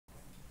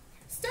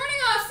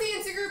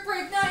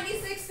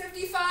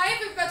55,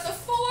 we've got the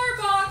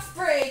 4-box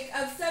break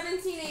of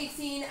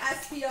 1718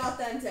 SP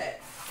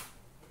Authentic.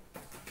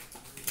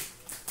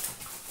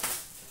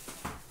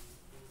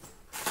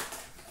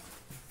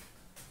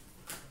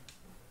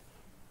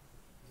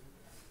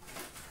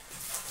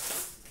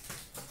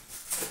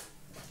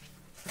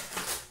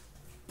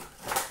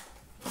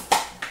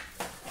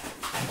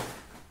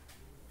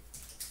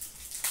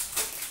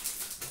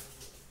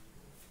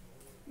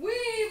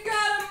 We've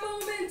got a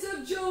moment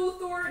of Joe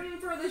Thornton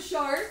for the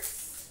Sharks.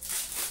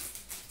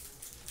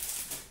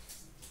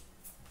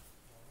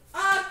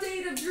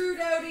 Update of Drew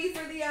Doughty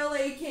for the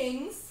LA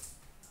Kings.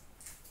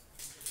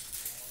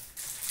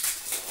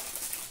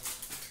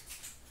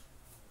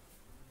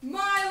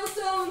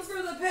 Milestones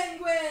for the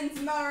Penguins,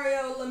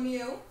 Mario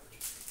Lemieux.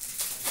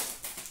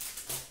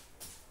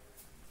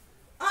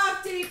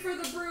 Update for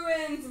the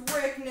Bruins,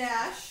 Rick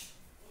Nash.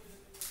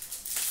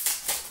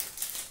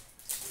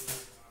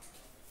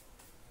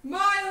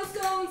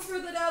 Milestones for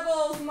the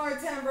Devils,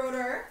 Martin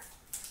Brodeur.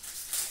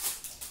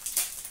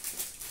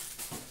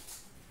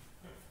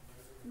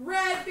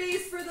 Red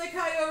base for the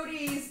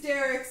Coyotes,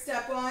 Derek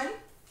Stepan.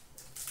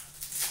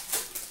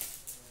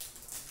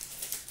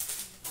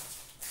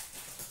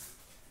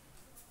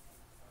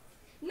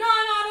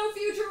 Non-auto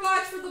future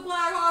watch for the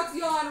Blackhawks,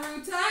 Jan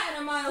Ruta, and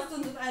a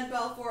milestones of Ed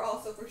Belfour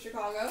also for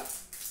Chicago.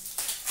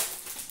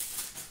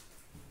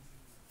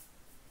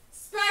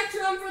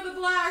 Spectrum for the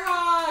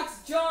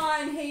Blackhawks,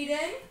 John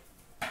Hayden.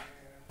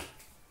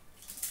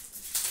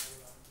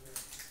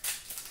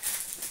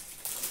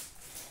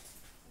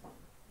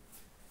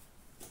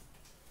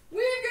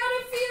 We've got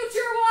a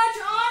future watch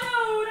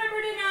auto,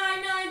 number to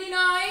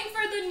 999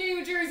 for the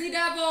New Jersey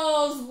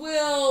Devils,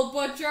 Will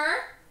Butcher.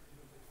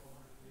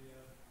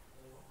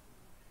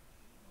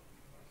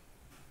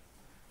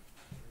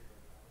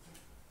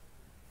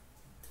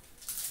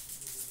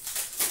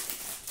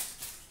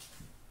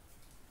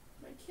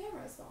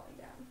 Camera's falling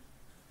down.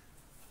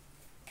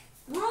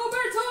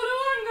 Roberto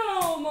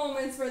Luongo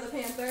moments for the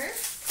Panthers.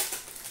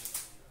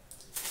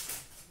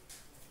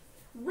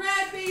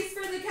 Red base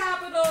for the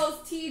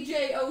Capitals,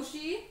 TJ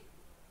Oshie.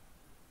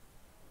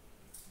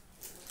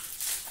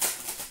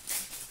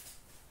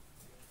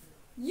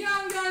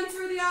 Young Guns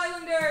for the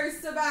Islanders,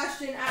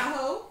 Sebastian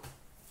Aho.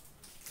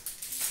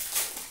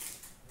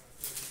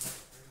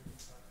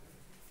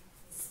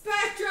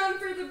 Spectrum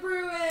for the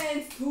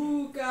Bruins,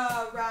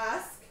 Tuukka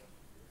Rask.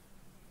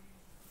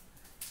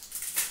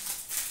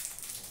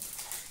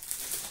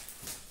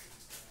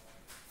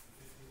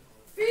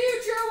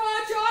 Future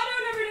watch auto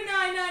number to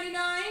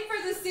 999 for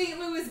the St.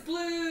 Louis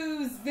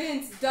Blues,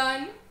 Vince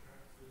Dunn.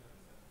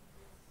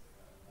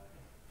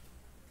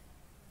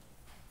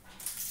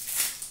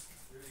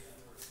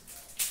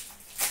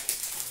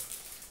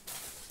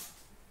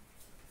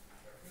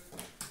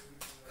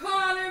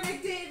 Connor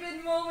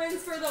McDavid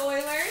moments for the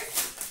Oilers.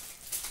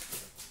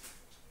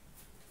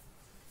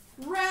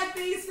 Red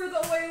base for the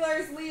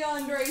Oilers,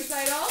 Leon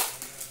Draisaitl.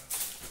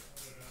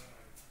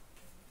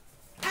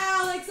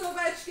 Alex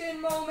Ovechkin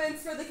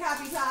moments for the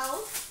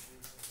Capitals.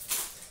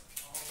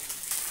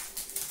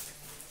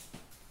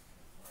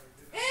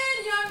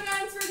 And Young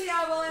Guns for the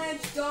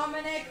Avalanche,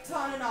 Dominic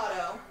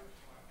Toninato.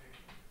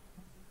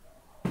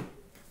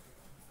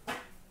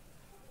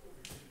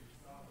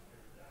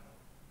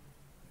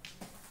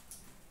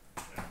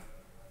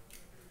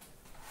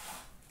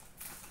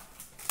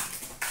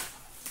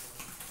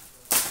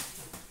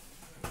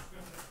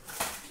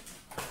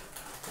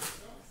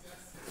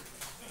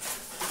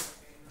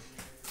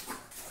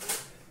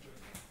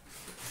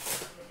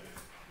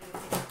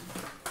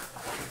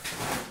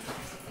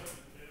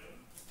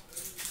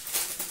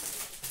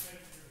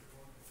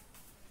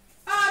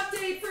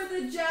 For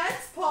the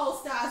Jets,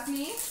 Paul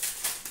Stastny.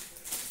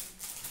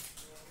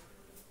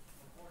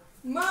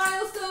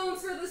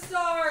 Milestones for the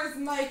Stars,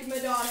 Mike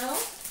Modano.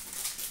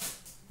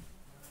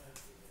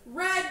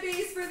 Red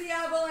base for the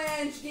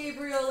Avalanche,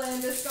 Gabriel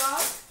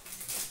Landeskog.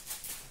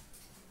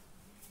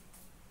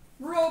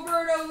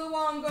 Roberto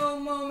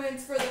Luongo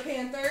moments for the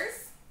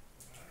Panthers.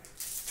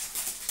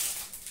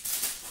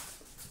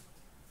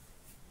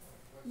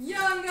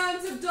 Young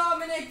Guns of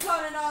Dominic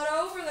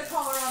Toninato for the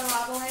Colorado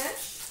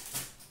Avalanche.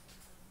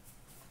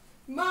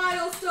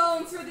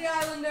 Milestones for the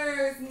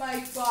Islanders,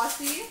 Mike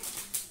Bossy.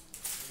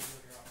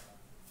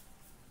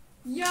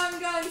 Young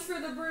Guns for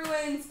the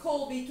Bruins,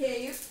 Colby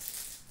Cave.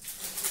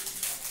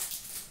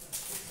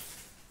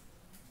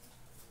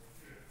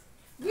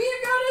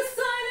 We've got a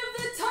sign of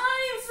the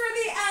times for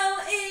the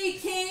LA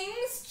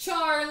Kings,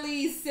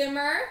 Charlie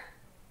Simmer.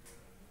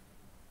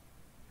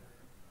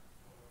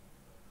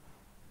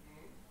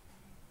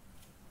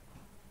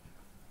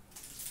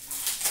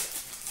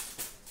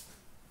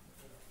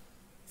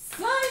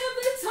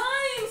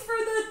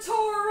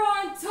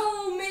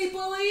 Toronto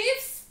Maple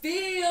Leafs,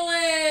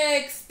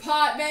 Felix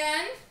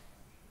Potvin.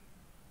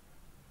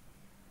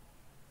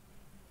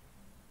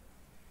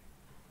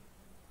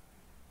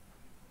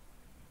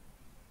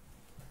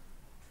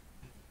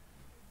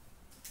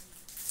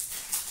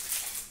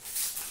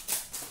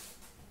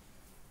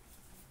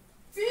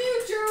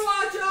 Future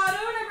watch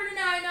auto number to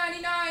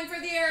 999 for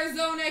the Arizona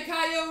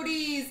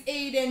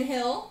Adrian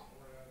Hill.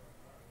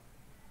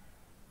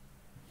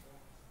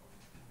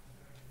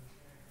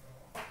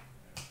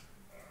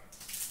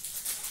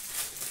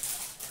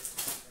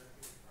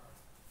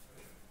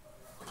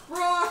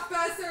 Brock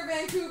Besser,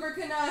 Vancouver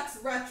Canucks,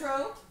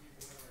 retro.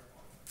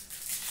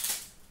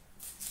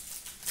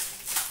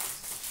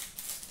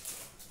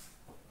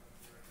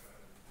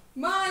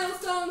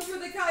 Milestones for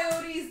the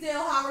Coyotes,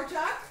 Dale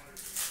Hawerchuk.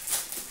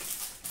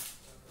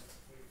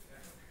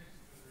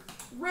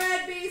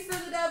 Red base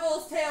for the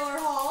Devils, Taylor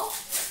Hall.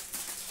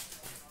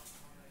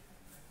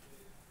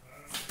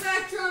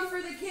 Spectrum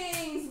for the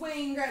Kings,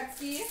 Wayne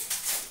Gretzky.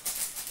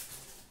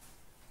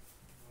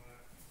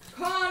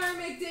 Connor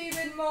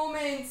McDavid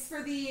moments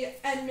for the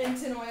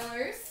Edmonton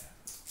Oilers.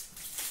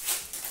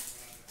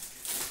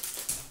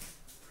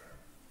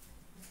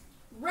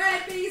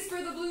 Red base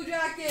for the Blue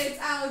Jackets,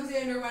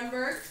 Alexander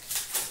Wenberg.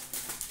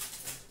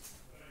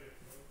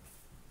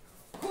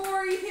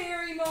 Corey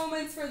Perry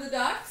moments for the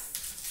Ducks.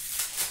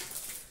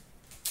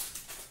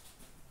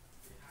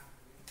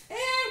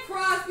 And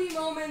Crosby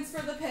moments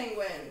for the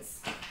Penguins.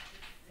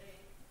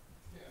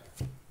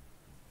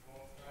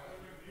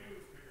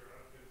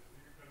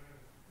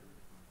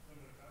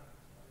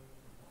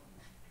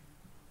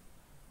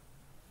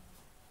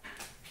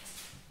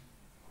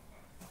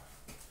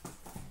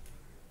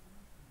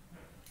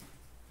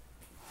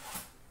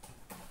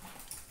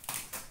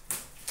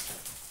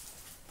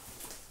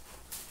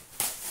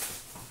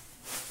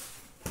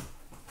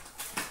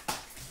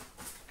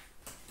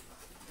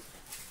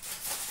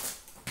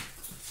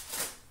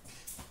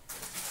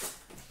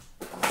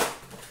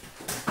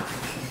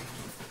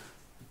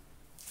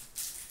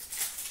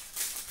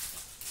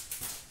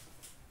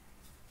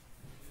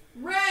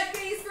 Red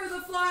base for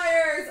the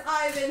Flyers,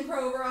 Ivan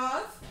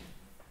Provorov.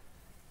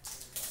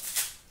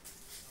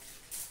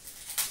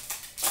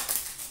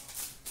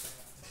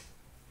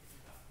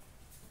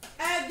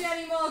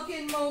 Evgeny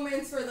Malkin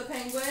moments for the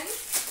Penguins.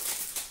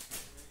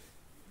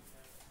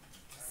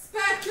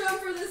 Spectrum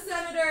for the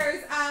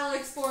Senators,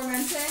 Alex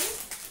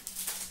Formenton.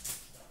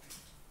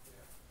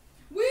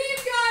 We've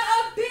got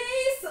a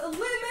base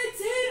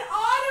limited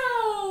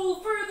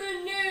auto for the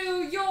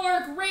New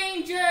York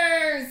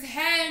Rangers,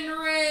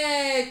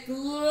 Henrik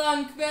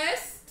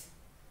Lundqvist.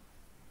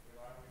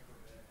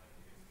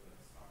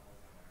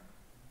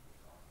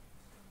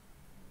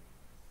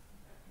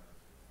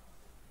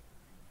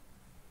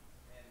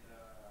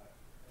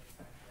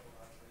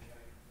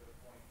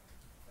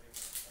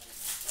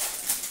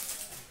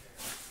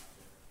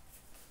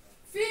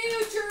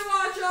 Future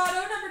Watch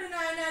Auto, number to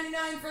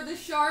 999 for the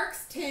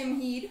Sharks, Tim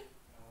Heed.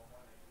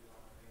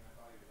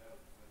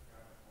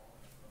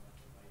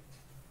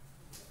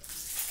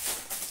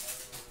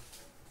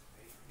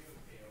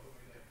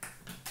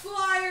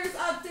 Flyers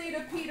update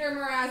of Peter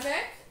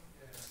Mrazek.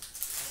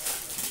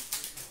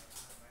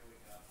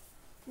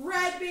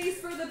 Red base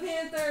for the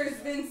Panthers,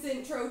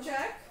 Vincent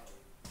Trocheck.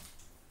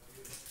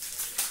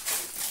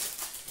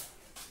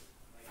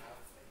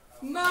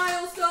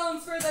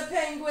 Milestones for the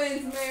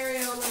Penguins,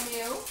 Mario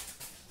Lemieux.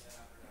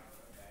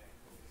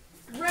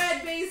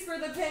 Red base for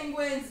the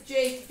Penguins,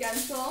 Jake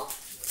Gensel.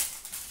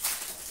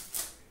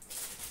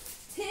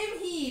 Tim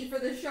Heed for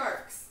the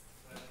Sharks.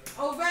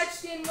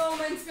 Ovechkin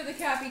moments for the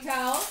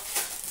Capitals.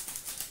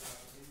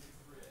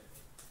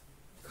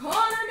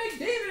 Connor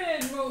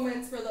McDavid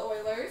moments for the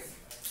Oilers.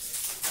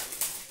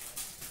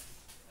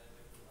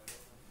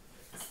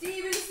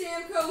 Steven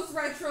Stamkos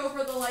retro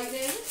for the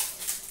Lightning.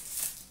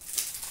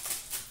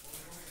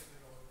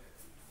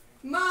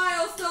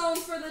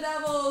 Milestones for the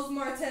Devils,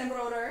 Martin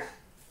Brodeur.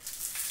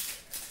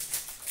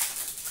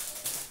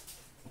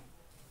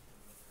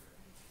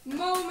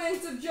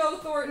 Moments of Joe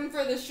Thornton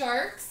for the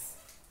Sharks.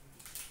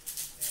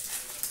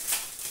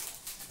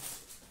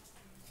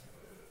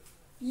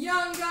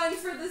 Young Guns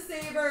for the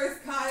Sabres,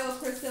 Kyle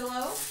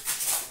Crisillo.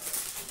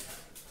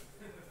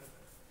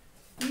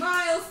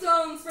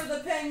 Milestones for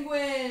the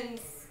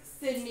Penguins,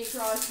 Sidney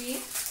Crosby.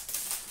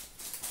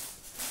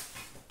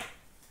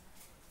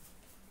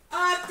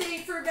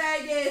 Update for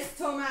Vegas,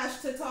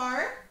 Tomas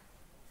Tatar.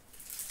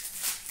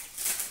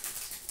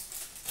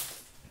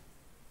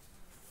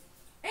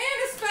 And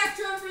a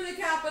Spectrum for the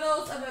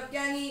Capitals of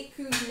Evgeny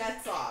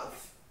Kuznetsov.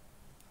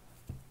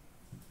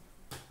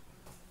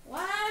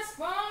 Last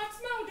box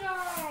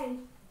mojo!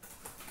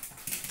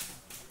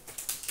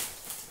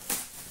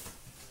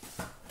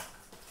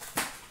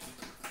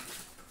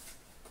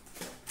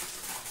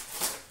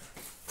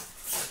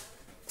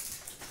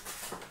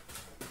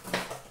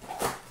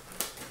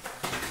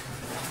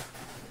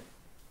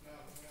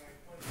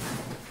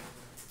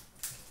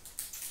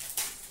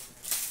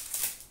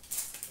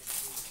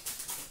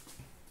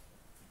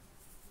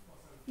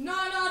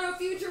 Non-auto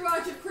Future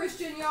Watch of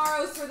Christian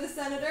Yaros for the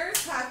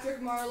Senators. Patrick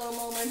Marleau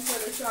moments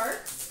for the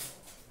Sharks.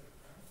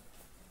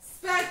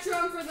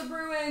 Spectrum for the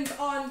Bruins,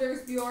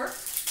 Anders Bjork.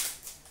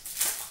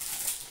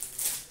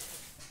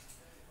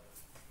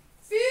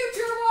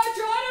 Future Watch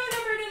Auto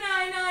number to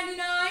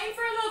 999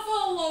 for the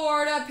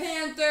Florida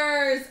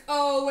Panthers,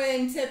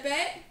 Owen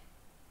Tippett.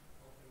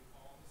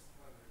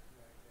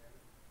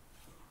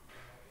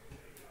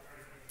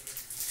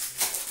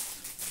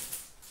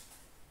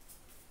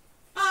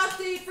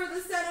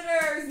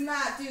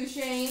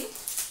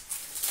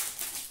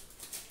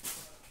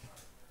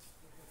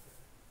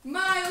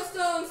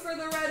 for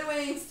the Red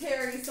Wings,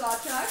 Terry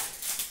Sawchuk.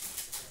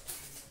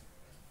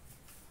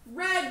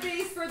 Red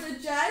base for the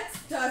Jets,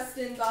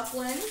 Dustin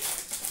Buckland.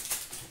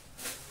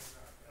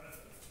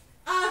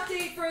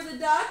 Update for the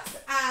Ducks,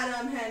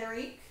 Adam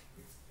Henrique.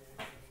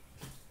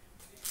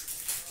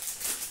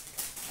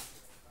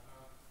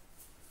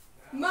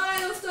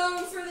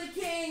 Milestones for the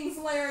Kings,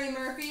 Larry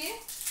Murphy.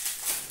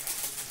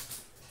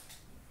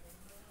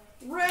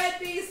 Red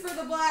base for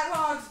the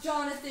Blackhawks,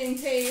 Jonathan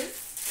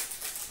Toews.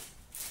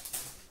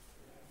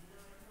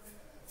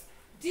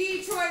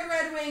 Detroit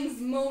Red Wings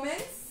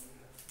moments.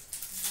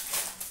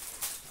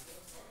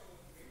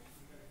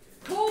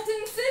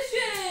 Colton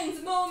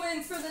Sissions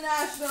moments for the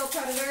Nashville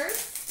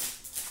Predators.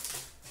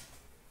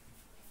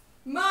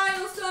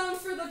 Milestones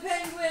for the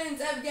Penguins,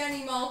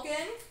 Evgeny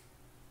Malkin.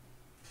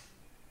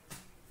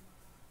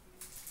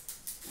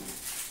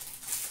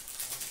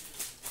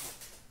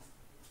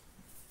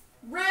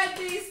 Red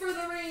base for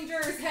the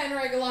Rangers,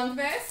 Henrik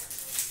Lundqvist.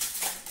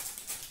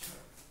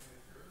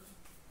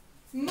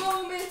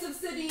 Moments of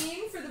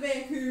Sedin for the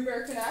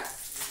Vancouver Canucks.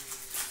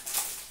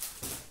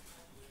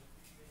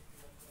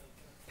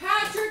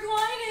 Patrick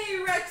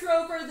Laine,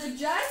 retro for the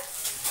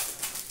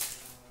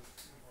Jets.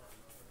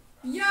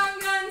 Young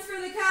Guns for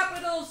the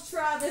Capitals,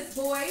 Travis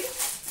Boyd.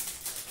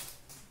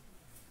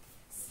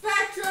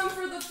 Spectrum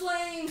for the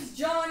Flames,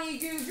 Johnny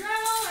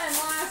Gaudreau. And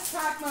last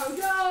pack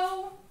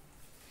mojo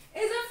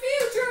is a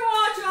Future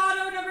Watch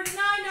auto number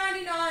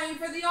 /999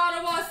 for the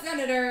Ottawa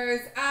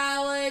Senators,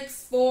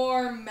 Alex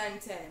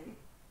Formenton.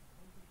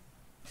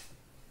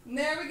 And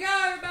there we go,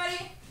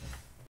 everybody.